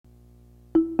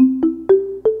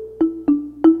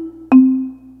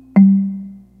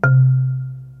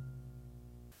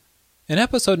In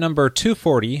episode number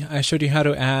 240, I showed you how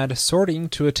to add sorting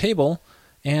to a table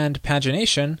and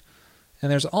pagination, and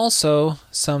there's also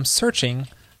some searching,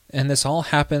 and this all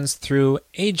happens through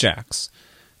Ajax.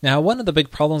 Now, one of the big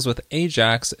problems with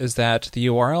Ajax is that the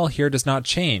URL here does not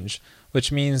change, which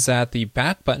means that the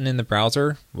back button in the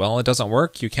browser, well, it doesn't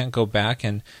work. You can't go back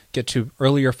and get to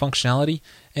earlier functionality,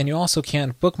 and you also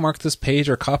can't bookmark this page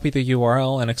or copy the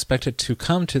URL and expect it to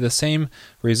come to the same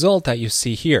result that you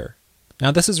see here. Now,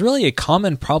 this is really a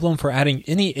common problem for adding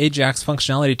any Ajax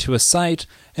functionality to a site,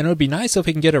 and it would be nice if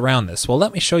we can get around this. Well,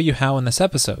 let me show you how in this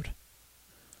episode.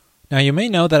 Now, you may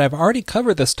know that I've already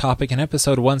covered this topic in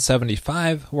episode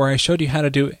 175, where I showed you how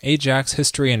to do Ajax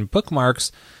history and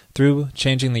bookmarks through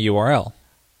changing the URL.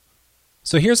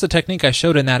 So here's the technique I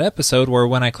showed in that episode, where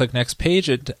when I click next page,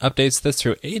 it updates this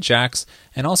through Ajax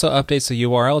and also updates the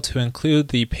URL to include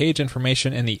the page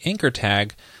information in the anchor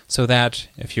tag, so that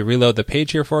if you reload the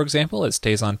page here, for example, it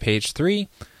stays on page 3,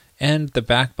 and the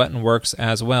back button works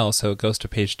as well, so it goes to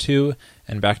page 2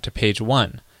 and back to page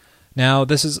 1. Now,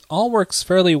 this all works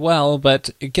fairly well,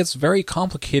 but it gets very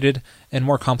complicated in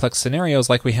more complex scenarios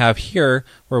like we have here,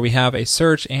 where we have a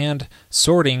search and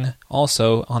sorting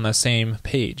also on the same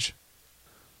page.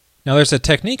 Now, there's a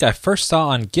technique I first saw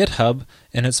on GitHub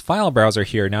in its file browser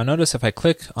here. Now, notice if I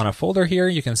click on a folder here,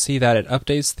 you can see that it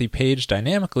updates the page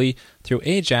dynamically through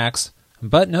Ajax,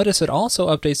 but notice it also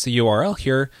updates the URL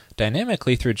here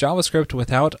dynamically through JavaScript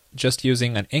without just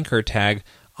using an anchor tag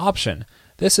option.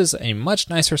 This is a much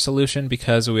nicer solution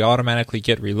because we automatically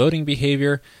get reloading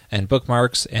behavior and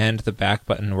bookmarks, and the back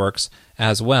button works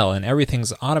as well, and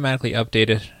everything's automatically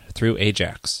updated through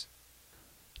Ajax.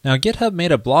 Now, GitHub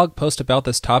made a blog post about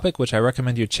this topic, which I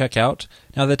recommend you check out.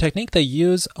 Now, the technique they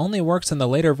use only works in the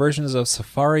later versions of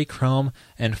Safari, Chrome,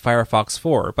 and Firefox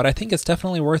 4, but I think it's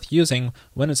definitely worth using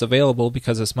when it's available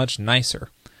because it's much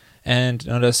nicer. And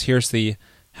notice here's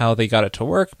how they got it to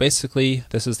work. Basically,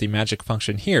 this is the magic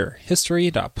function here,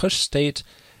 history.pushState,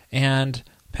 and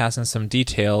pass in some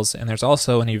details. And there's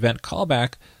also an event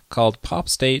callback called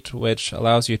popState, which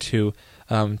allows you to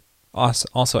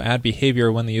also add behavior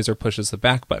when the user pushes the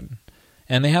back button.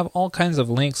 And they have all kinds of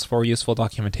links for useful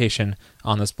documentation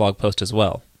on this blog post as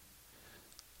well.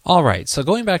 Alright, so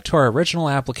going back to our original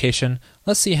application,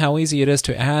 let's see how easy it is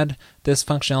to add this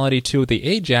functionality to the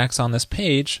Ajax on this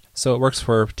page, so it works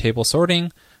for table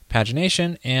sorting,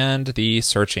 pagination, and the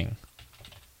searching.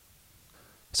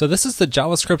 So this is the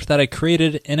JavaScript that I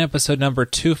created in episode number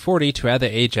 240 to add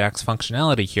the Ajax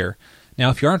functionality here. Now,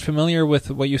 if you aren't familiar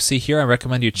with what you see here, I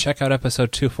recommend you check out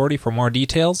episode 240 for more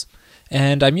details.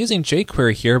 And I'm using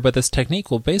jQuery here, but this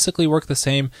technique will basically work the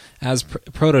same as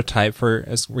prototype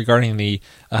regarding the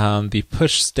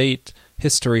push state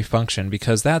history function,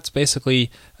 because that's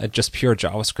basically just pure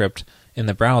JavaScript in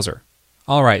the browser.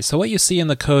 All right, so what you see in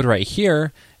the code right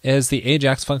here is the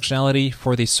Ajax functionality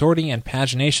for the sorting and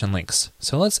pagination links.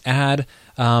 So let's add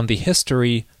the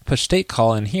history push state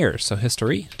call in here. So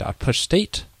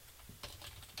history.pushState.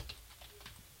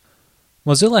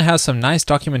 Mozilla has some nice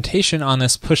documentation on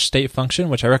this push state function,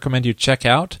 which I recommend you check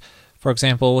out. For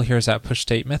example, here's that push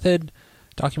state method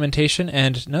documentation,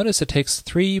 and notice it takes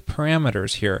 3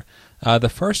 parameters here. The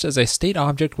first is a state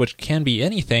object, which can be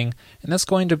anything, and that's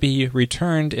going to be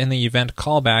returned in the event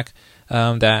callback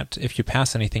that if you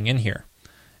pass anything in here.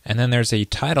 And then there's a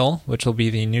title, which will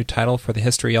be the new title for the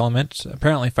history element.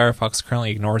 Apparently Firefox currently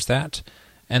ignores that.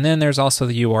 And then there's also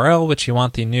the URL, which you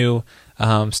want the new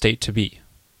state to be.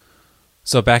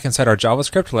 So back inside our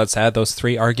JavaScript, let's add those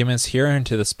 3 arguments here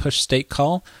into this push state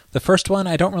call. The first one,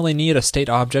 I don't really need a state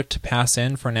object to pass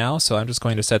in for now, so I'm just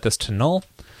going to set this to null.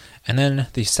 And then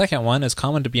the second one is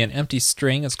common to be an empty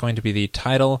string. It's going to be the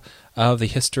title of the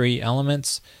history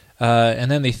elements. And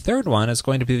then the third one is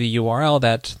going to be the URL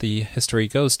that the history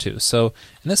goes to. So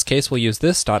in this case, we'll use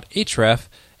this.href,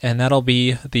 and that'll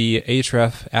be the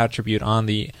href attribute on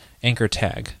the anchor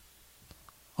tag.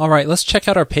 Alright, let's check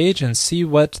out our page and see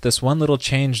what this one little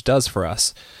change does for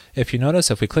us. If you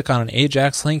notice, if we click on an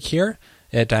Ajax link here,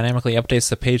 it dynamically updates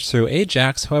the page through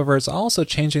Ajax. However, it's also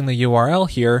changing the URL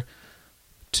here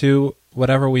to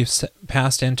whatever we've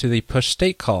passed into the push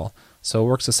state call. So it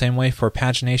works the same way for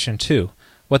pagination too.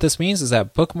 What this means is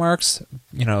that bookmarks,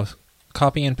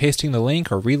 copying and pasting the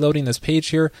link or reloading this page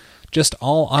here, just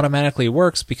all automatically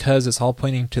works because it's all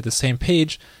pointing to the same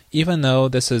page, even though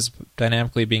this is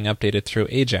dynamically being updated through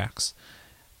Ajax.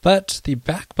 But the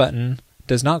back button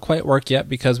does not quite work yet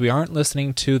because we aren't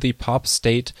listening to the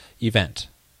popState event.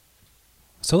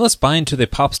 So let's bind to the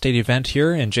popState event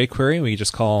here in jQuery. We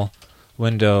just call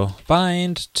window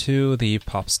bind to the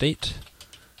popState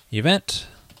event,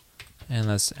 and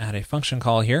let's add a function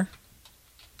call here.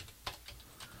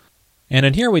 And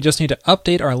in here, we just need to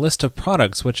update our list of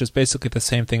products, which is basically the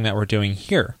same thing that we're doing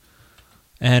here.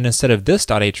 And instead of this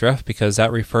 .href, because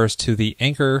that refers to the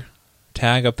anchor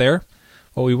tag up there,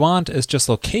 what we want is just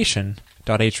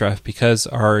location.href because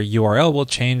our URL will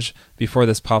change before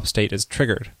this pop state is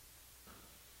triggered.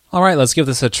 All right, let's give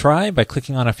this a try by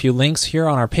clicking on a few links here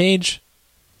on our page.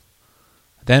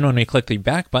 Then when we click the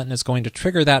back button, it's going to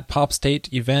trigger that pop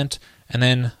state event and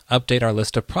then update our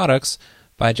list of products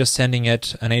by just sending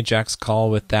it an AJAX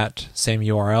call with that same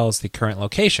URL as the current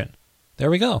location. There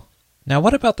we go. Now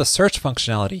what about the search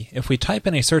functionality? If we type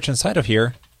in a search inside of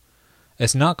here,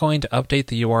 it's not going to update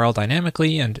the URL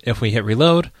dynamically, and if we hit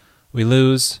reload, we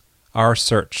lose our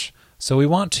search. So we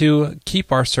want to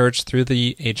keep our search through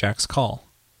the AJAX call.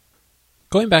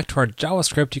 Going back to our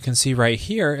JavaScript, you can see right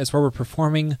here is where we're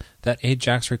performing that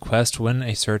AJAX request when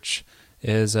a search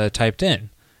is typed in.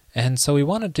 And so we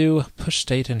want to do push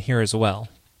state in here as well.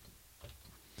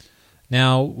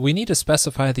 Now we need to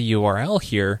specify the URL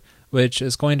here, which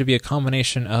is going to be a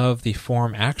combination of the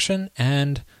form action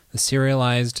and the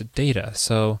serialized data.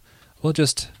 So we'll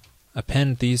just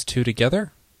append these two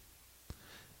together.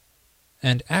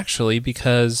 And actually,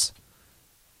 because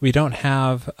we don't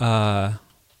have a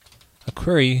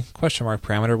query question mark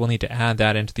parameter, we'll need to add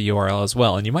that into the URL as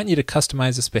well. And you might need to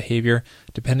customize this behavior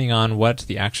depending on what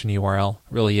the action URL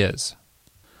really is.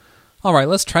 All right,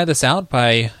 let's try this out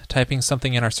by typing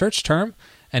something in our search term.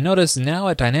 And notice now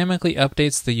it dynamically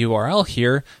updates the URL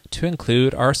here to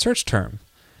include our search term.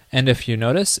 And if you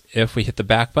notice, if we hit the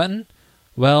back button,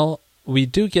 well, we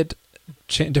do get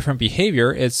different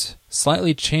behavior. It's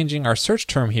slightly changing our search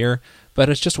term here, but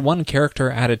it's just one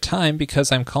character at a time because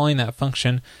I'm calling that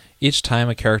function each time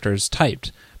a character is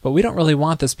typed. But we don't really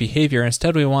want this behavior.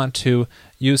 Instead, we want to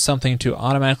use something to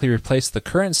automatically replace the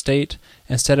current state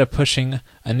instead of pushing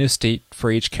a new state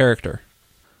for each character.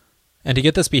 And to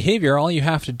get this behavior, all you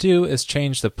have to do is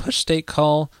change the push state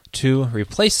call to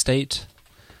replace state,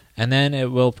 and then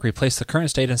it will replace the current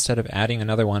state instead of adding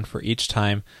another one for each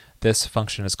time this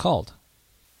function is called.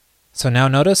 So now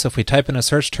notice if we type in a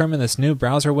search term in this new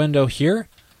browser window here,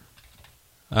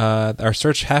 our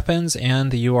search happens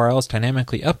and the URL is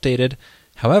dynamically updated.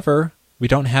 However, we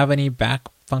don't have any back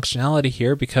functionality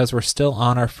here because we're still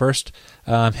on our first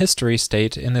history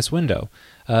state in this window.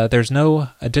 There's no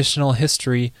additional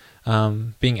history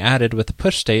being added with the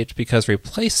push state because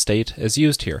replace state is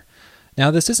used here. Now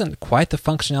this isn't quite the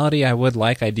functionality I would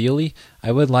like ideally.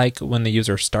 I would like when the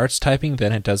user starts typing,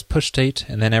 then it does push state,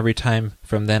 and then every time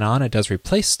from then on it does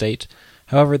replace state.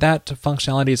 However, that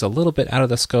functionality is a little bit out of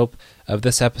the scope of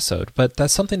this episode, but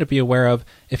that's something to be aware of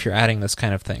if you're adding this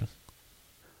kind of thing.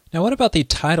 Now what about the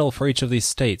title for each of these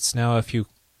states? Now if you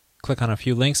click on a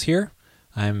few links here,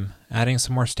 I'm adding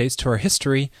some more states to our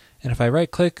history, and if I right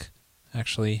click,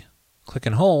 actually click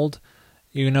and hold,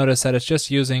 you notice that it's just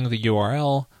using the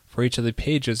URL for each of the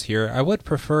pages here. I would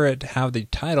prefer it to have the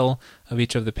title of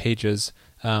each of the pages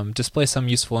display some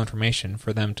useful information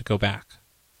for them to go back.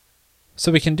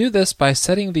 So we can do this by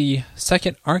setting the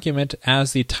second argument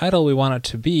as the title we want it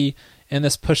to be in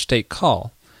this push state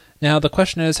call. Now the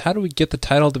question is, how do we get the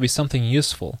title to be something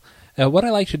useful? What I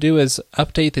like to do is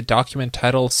update the document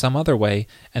title some other way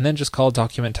and then just call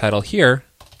document title here,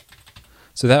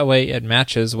 so that way it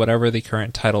matches whatever the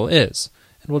current title is.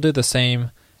 And we'll do the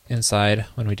same inside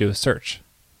when we do a search.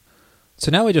 So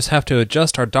now we just have to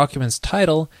adjust our document's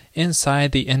title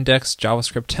inside the index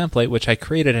JavaScript template, which I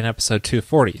created in episode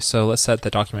 240. So let's set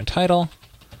the document title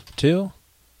to,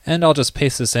 and I'll just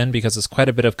paste this in because it's quite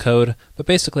a bit of code, but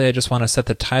basically I just want to set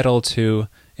the title to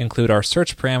include our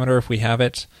search parameter if we have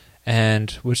it,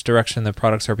 and which direction the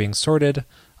products are being sorted,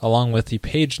 along with the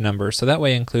page number, so that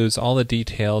way it includes all the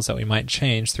details that we might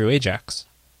change through AJAX.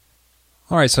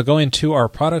 Alright, so going to our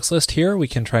products list here, we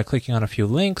can try clicking on a few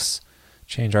links,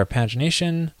 change our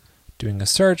pagination, doing a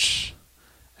search,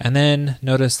 and then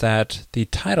notice that the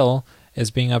title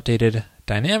is being updated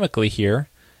dynamically here,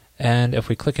 and if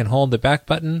we click and hold the back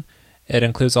button, it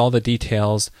includes all the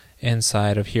details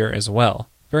inside of here as well.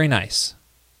 Very nice.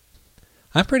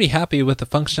 I'm pretty happy with the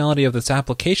functionality of this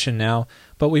application now,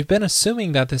 but we've been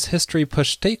assuming that this history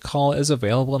push state call is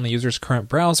available in the user's current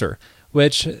browser,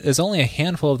 which is only a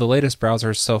handful of the latest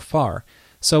browsers so far.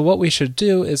 So what we should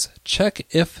do is check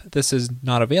if this is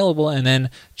not available and then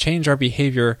change our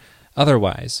behavior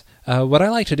otherwise. What I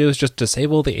like to do is just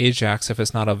disable the AJAX if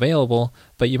it's not available,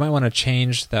 but you might want to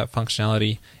change that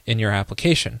functionality in your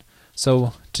application.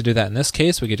 So to do that in this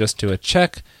case, we could just do a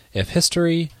check if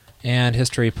history and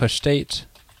history push state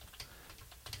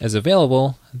is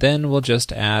available, then we'll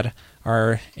just add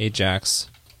our AJAX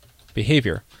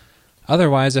behavior.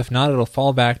 Otherwise, if not, it'll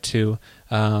fall back to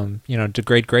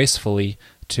degrade gracefully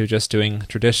to just doing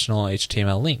traditional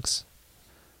HTML links.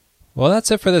 Well,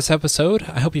 that's it for this episode.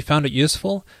 I hope you found it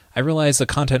useful. I realize the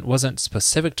content wasn't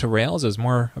specific to Rails, it was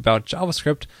more about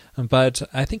JavaScript, but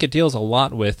I think it deals a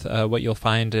lot with what you'll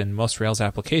find in most Rails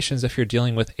applications if you're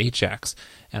dealing with Ajax.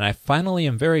 And I finally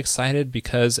am very excited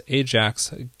because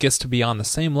Ajax gets to be on the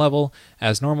same level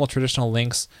as normal traditional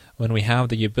links when we have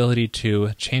the ability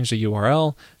to change the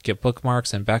URL, get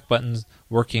bookmarks and back buttons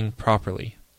working properly.